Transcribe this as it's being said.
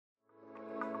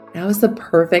Now is the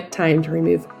perfect time to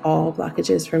remove all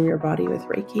blockages from your body with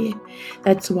Reiki.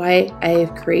 That's why I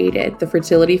have created the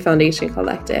Fertility Foundation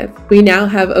Collective. We now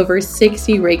have over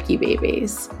 60 Reiki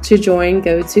babies. To join,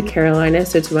 go to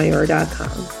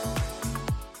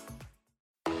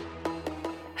carolinasotomayor.com.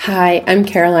 Hi, I'm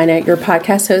Carolina, your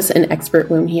podcast host and expert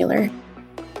womb healer.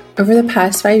 Over the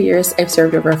past 5 years, I've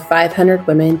served over 500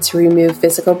 women to remove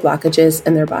physical blockages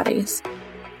in their bodies.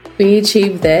 We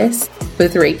achieved this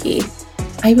with Reiki.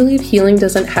 I believe healing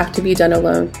doesn't have to be done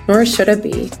alone, nor should it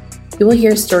be. You will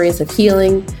hear stories of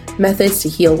healing, methods to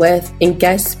heal with, and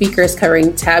guest speakers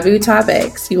covering taboo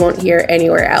topics you won't hear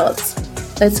anywhere else.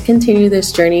 Let's continue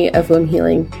this journey of womb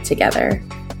healing together.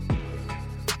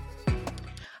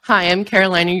 Hi, I'm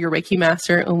Carolina, your Reiki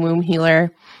master and womb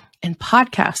healer and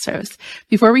podcast host.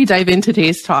 Before we dive into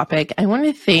today's topic, I want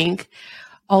to thank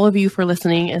all of you for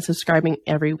listening and subscribing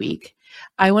every week.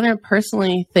 I want to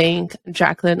personally thank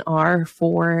Jacqueline R.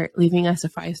 for leaving us a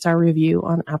 5-star review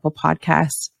on Apple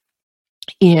Podcasts.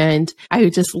 And I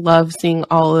just love seeing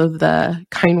all of the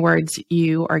kind words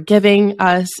you are giving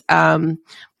us.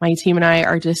 My team and I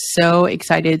are just so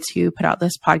excited to put out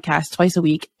this podcast twice a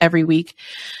week, every week,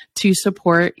 to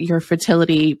support your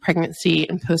fertility, pregnancy,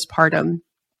 and postpartum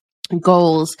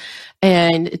goals.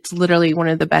 And it's literally one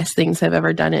of the best things I've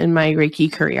ever done in my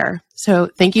Reiki career. So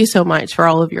thank you so much for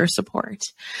all of your support.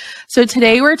 So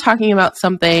today we're talking about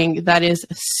something that is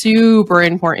super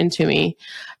important to me,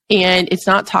 and it's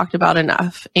not talked about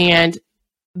enough. And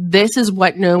this is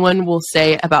what no one will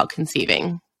say about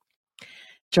conceiving.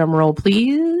 Drum roll,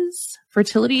 please.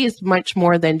 Fertility is much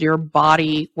more than your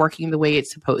body working the way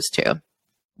it's supposed to.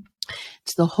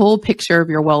 It's the whole picture of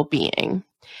your well-being.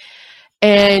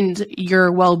 And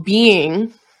your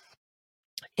well-being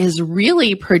is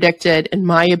really predicted, in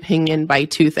my opinion, by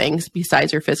two things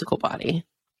besides your physical body: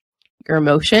 your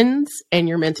emotions and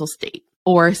your mental state,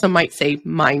 or some might say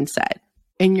mindset.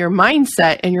 And your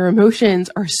mindset and your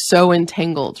emotions are so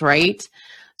entangled, right?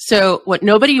 So what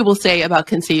nobody will say about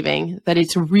conceiving, that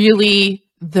it's really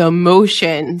the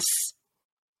emotions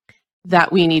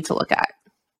that we need to look at.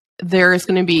 There's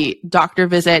going to be doctor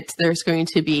visits, there's going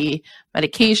to be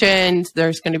medications,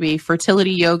 there's going to be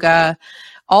fertility yoga,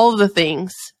 all of the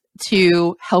things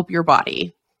to help your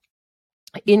body.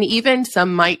 And even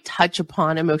some might touch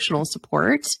upon emotional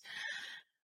support,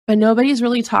 but nobody's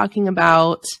really talking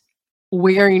about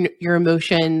where your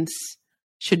emotions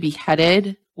should be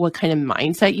headed, what kind of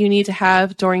mindset you need to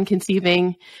have during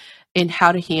conceiving, and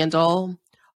how to handle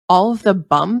all of the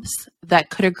bumps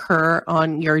that could occur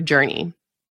on your journey.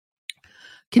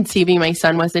 Conceiving my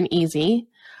son wasn't easy.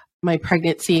 My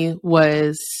pregnancy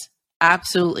was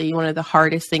absolutely one of the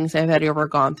hardest things I've ever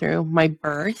gone through. My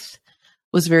birth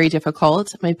was very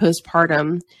difficult. My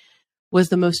postpartum was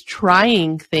the most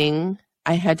trying thing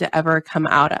I had to ever come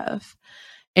out of.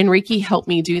 And Reiki helped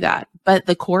me do that. But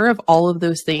the core of all of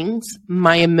those things,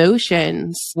 my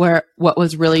emotions were what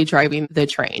was really driving the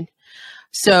train.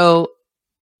 So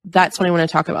that's what I want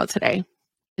to talk about today.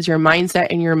 Is your mindset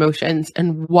and your emotions,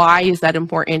 and why is that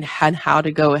important, and how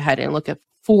to go ahead and look at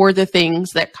for the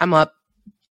things that come up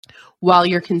while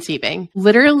you're conceiving.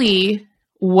 Literally,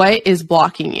 what is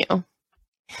blocking you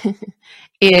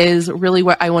is really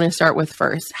what I want to start with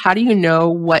first. How do you know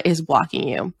what is blocking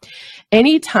you?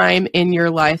 Anytime in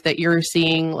your life that you're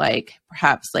seeing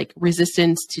perhaps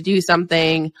resistance to do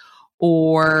something,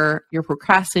 or you're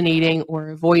procrastinating or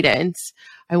avoidance,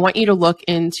 I want you to look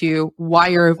into why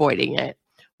you're avoiding it.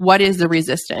 What is the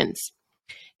resistance?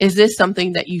 Is this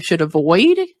something that you should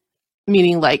avoid?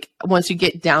 Meaning once you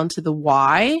get down to the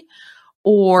why,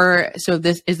 or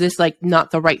is this not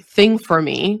the right thing for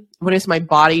me? What is my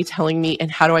body telling me,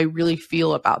 and how do I really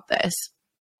feel about this?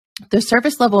 The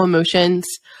surface level emotions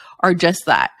are just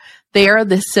that. They are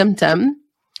the symptom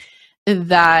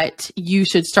that you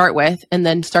should start with and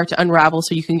then start to unravel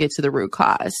so you can get to the root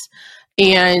cause.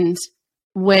 And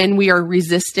when we are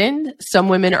resistant, some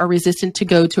women are resistant to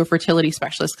go to a fertility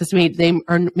specialist because they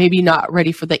are maybe not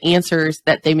ready for the answers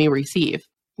that they may receive.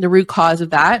 The root cause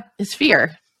of that is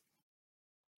fear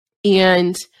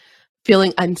and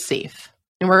feeling unsafe.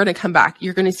 And we're going to come back.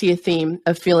 You're going to see a theme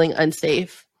of feeling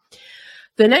unsafe.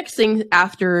 The next thing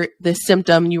after the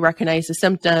symptom, you recognize the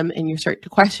symptom and you start to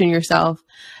question yourself,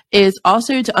 is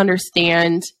also to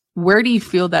understand, where do you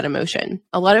feel that emotion?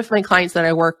 A lot of my clients that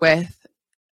I work with,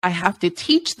 I have to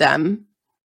teach them,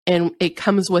 and it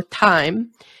comes with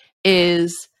time,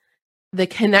 is the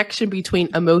connection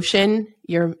between emotion,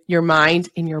 your mind,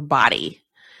 and your body,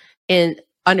 and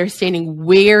understanding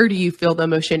where do you feel the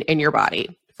emotion in your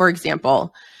body. For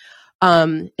example,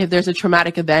 if there's a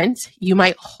traumatic event, you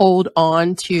might hold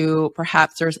on to,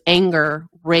 perhaps there's anger,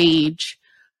 rage,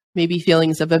 maybe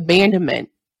feelings of abandonment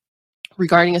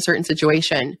regarding a certain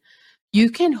situation, you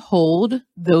can hold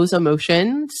those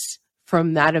emotions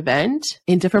from that event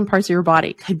in different parts of your body.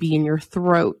 It could be in your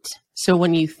throat. So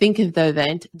when you think of the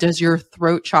event, does your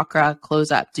throat chakra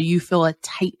close up? Do you feel a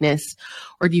tightness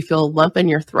or do you feel a lump in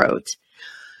your throat?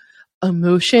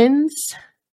 Emotions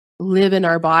live in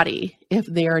our body if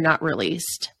they are not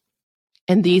released.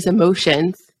 And these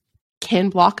emotions can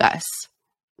block us.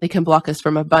 They can block us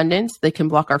from abundance. They can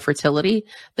block our fertility.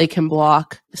 They can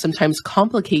sometimes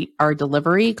complicate our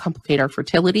delivery, complicate our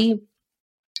fertility.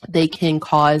 They can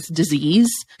cause disease.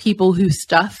 People who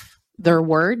stuff their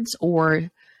words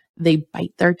or they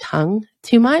bite their tongue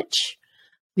too much,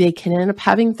 they can end up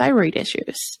having thyroid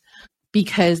issues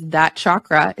because that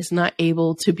chakra is not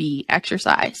able to be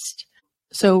exercised.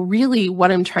 So really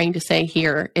what I'm trying to say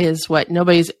here is what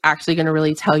nobody's actually going to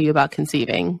really tell you about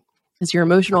conceiving is your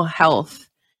emotional health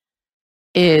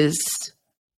is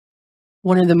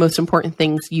one of the most important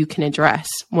things you can address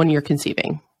when you're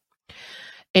conceiving.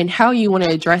 And how you want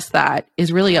to address that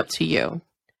is really up to you.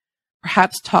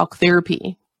 Perhaps talk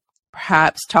therapy,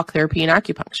 perhaps talk therapy and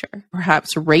acupuncture,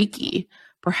 perhaps Reiki,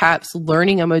 perhaps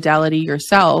learning a modality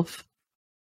yourself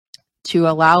to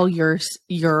allow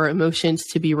your emotions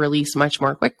to be released much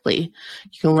more quickly.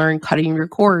 You can learn cutting your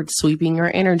cords, sweeping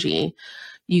your energy.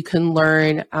 You can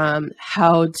learn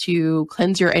how to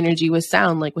cleanse your energy with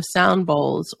sound, like with sound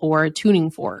bowls or a tuning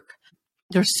fork.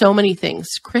 There's so many things.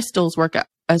 Crystals work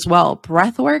as well.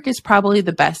 Breath work is probably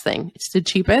the best thing. It's the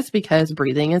cheapest because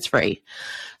breathing is free.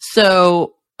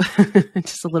 So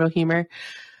just a little humor.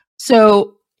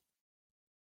 So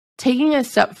taking a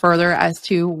step further as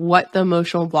to what the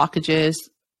emotional blockages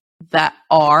that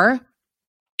are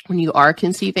when you are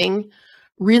conceiving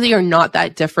really are not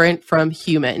that different from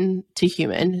human to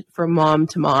human, from mom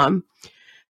to mom.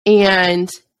 And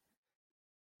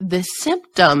the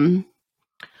symptom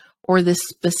or the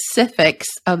specifics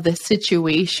of the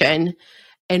situation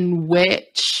in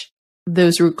which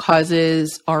those root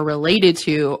causes are related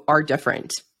to are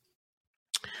different.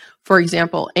 For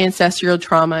example, ancestral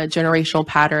trauma, generational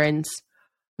patterns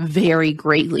vary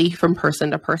greatly from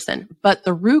person to person, but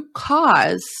the root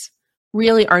cause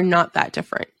really are not that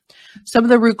different. Some of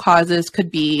the root causes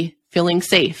could be feeling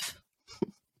safe,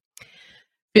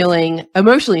 feeling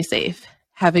emotionally safe,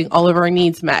 having all of our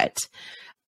needs met.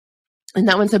 And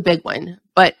that one's a big one.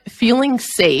 But feeling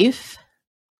safe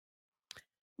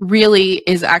really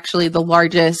is actually the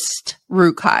largest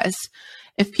root cause.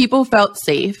 If people felt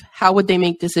safe, how would they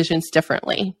make decisions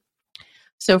differently?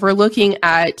 So if we're looking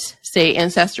at, say,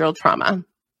 ancestral trauma,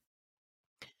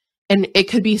 and it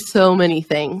could be so many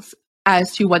things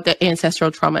as to what the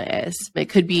ancestral trauma is. It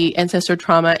could be ancestral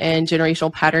trauma and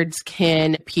generational patterns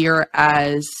can appear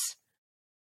as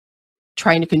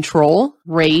trying to control,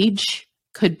 rage,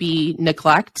 could be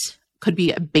neglect, could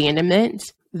be abandonment.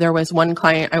 There was one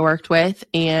client I worked with,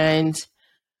 and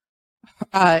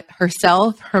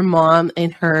herself, her mom,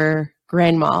 and her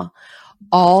grandma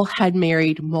all had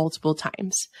married multiple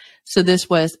times. So this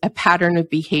was a pattern of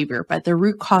behavior, but the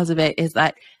root cause of it is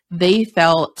that they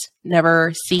felt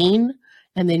never seen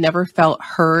and they never felt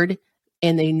heard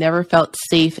and they never felt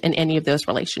safe in any of those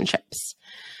relationships.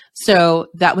 So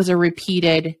that was a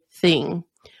repeated thing.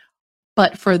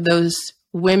 But for those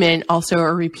women, also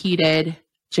a repeated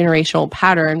generational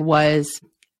pattern was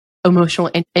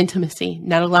emotional intimacy,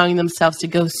 not allowing themselves to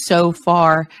go so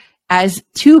far as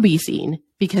to be seen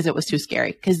because it was too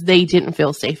scary, because they didn't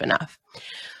feel safe enough.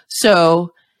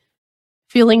 So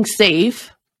feeling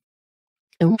safe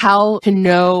and how to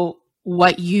know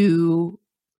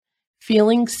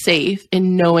feeling safe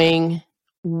and knowing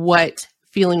what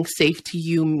feeling safe to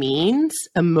you means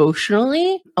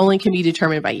emotionally only can be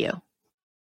determined by you.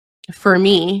 For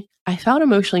me, I felt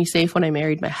emotionally safe when I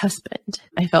married my husband.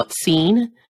 I felt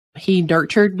seen. He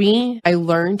nurtured me. I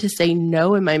learned to say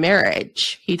no in my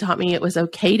marriage. He taught me it was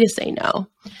okay to say no.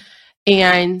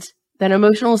 And that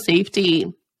emotional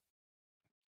safety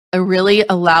really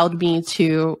allowed me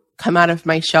to come out of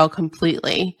my shell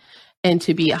completely and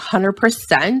to be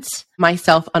 100%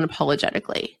 myself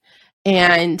unapologetically.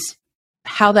 And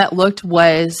how that looked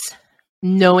was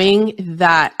knowing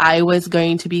that I was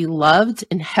going to be loved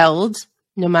and held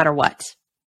no matter what.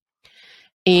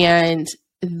 And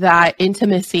that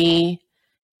intimacy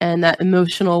and that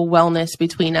emotional wellness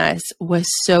between us was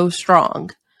so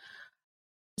strong.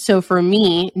 So for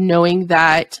me, knowing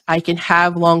that I can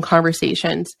have long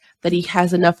conversations, that he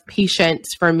has enough patience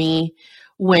for me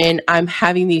when I'm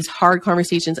having these hard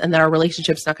conversations and that our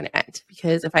relationship's not going to end.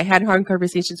 Because if I had hard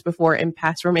conversations before in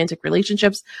past romantic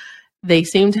relationships, they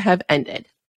seem to have ended.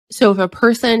 So if a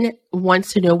person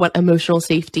wants to know what emotional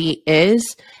safety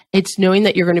is, it's knowing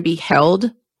that you're going to be held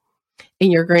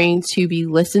and you're going to be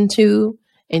listened to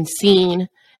and seen,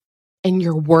 and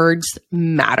your words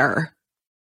matter.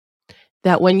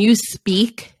 That when you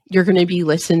speak, you're going to be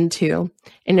listened to.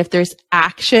 And if there's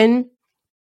action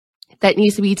that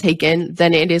needs to be taken,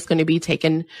 then it is going to be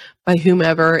taken by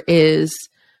whomever is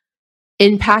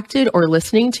impacted or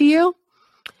listening to you.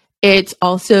 It's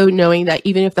also knowing that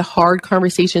even if the hard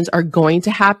conversations are going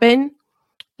to happen,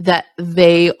 that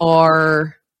they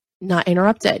are not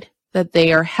interrupted, that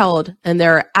they are held and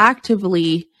they're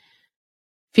actively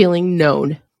feeling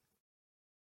known.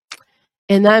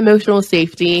 And that emotional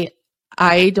safety,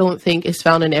 I don't think is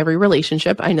found in every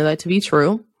relationship. I know that to be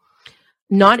true.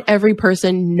 Not every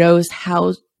person knows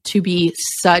how to be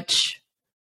such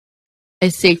a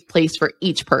safe place for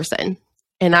each person.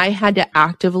 And I had to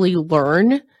actively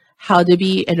learn how to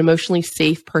be an emotionally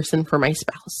safe person for my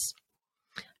spouse.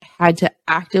 I had to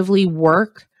actively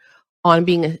work on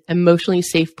being an emotionally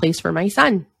safe place for my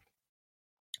son.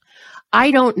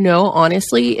 I don't know,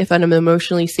 honestly, if I'm an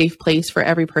emotionally safe place for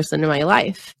every person in my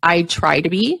life. I try to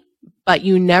be, but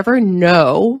you never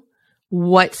know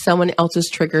what someone else's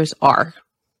triggers are.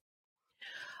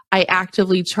 I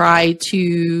actively try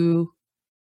to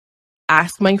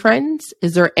ask my friends,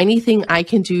 is there anything I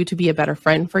can do to be a better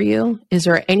friend for you? Is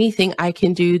there anything I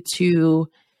can do to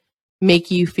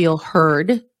make you feel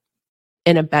heard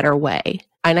in a better way?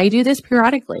 And I do this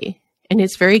periodically, and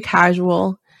it's very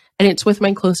casual, and it's with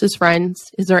my closest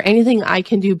friends. Is there anything I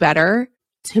can do better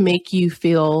to make you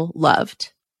feel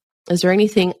loved? Is there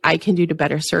anything I can do to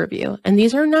better serve you? And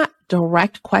these are not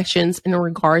direct questions in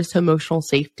regards to emotional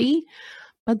safety,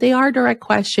 but they are direct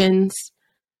questions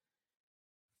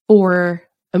for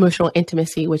emotional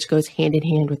intimacy, which goes hand in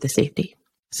hand with the safety.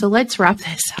 So let's wrap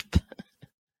this up.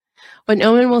 What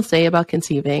no one will say about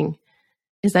conceiving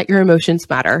is that your emotions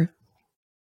matter.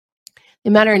 They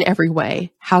matter in every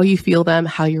way. How you feel them,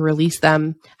 how you release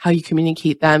them, how you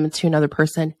communicate them to another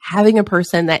person. Having a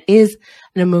person that is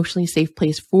an emotionally safe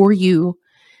place for you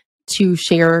to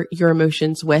share your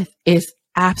emotions with is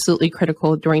absolutely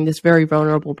critical during this very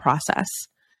vulnerable process.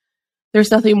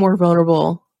 There's nothing more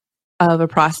vulnerable of a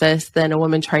process than a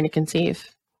woman trying to conceive.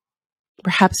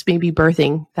 Perhaps maybe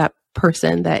birthing that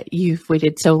person that you've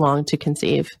waited so long to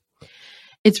conceive.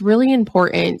 It's really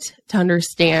important to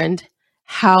understand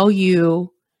how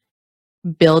you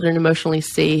build an emotionally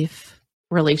safe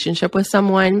relationship with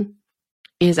someone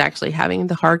is actually having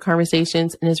the hard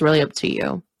conversations, and is really up to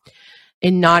you.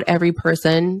 And not every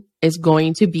person is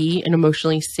going to be an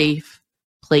emotionally safe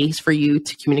place for you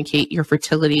to communicate your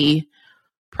fertility,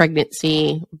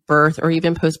 pregnancy, birth, or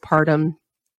even postpartum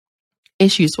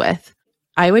issues with.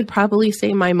 I would probably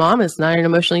say my mom is not an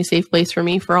emotionally safe place for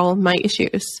me for all of my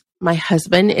issues. My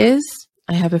husband is.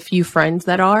 I have a few friends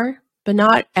that are, but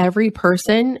not every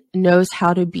person knows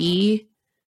how to be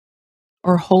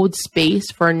or hold space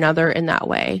for another in that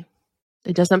way.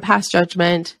 It doesn't pass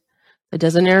judgment, that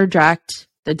doesn't interject,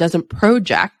 that doesn't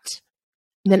project,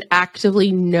 that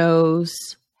actively knows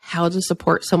how to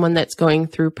support someone that's going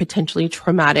through potentially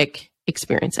traumatic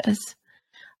experiences.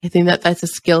 I think that that's a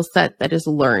skill set that is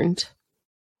learned.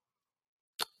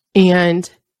 And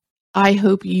I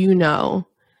hope you know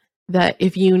that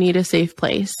if you need a safe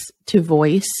place to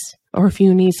voice, or if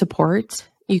you need support,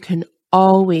 you can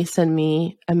always send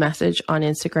me a message on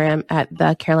Instagram at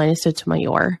the Carolina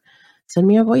Sotomayor. Send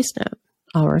me a voice note.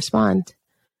 I'll respond.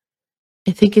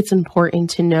 I think it's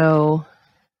important to know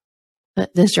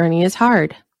that this journey is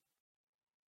hard,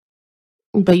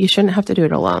 but you shouldn't have to do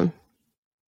it alone.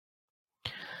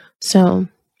 So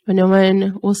what no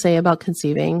one will say about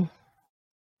conceiving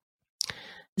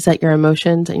is that your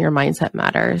emotions and your mindset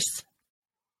matters.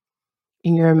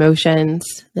 And your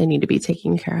emotions, they need to be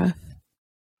taken care of.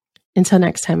 Until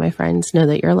next time, my friends, know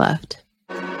that you're loved.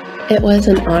 It was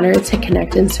an honor to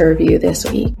connect and serve you this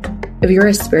week. If you're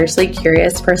a spiritually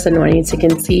curious person wanting to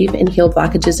conceive and heal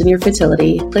blockages in your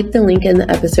fertility, click the link in the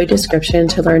episode description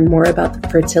to learn more about the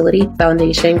Fertility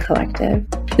Foundation Collective.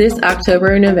 This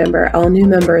October and November, all new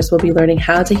members will be learning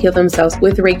how to heal themselves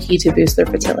with Reiki to boost their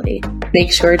fertility.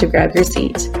 Make sure to grab your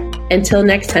seat. Until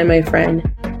next time, my friend,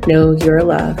 know you're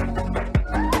loved.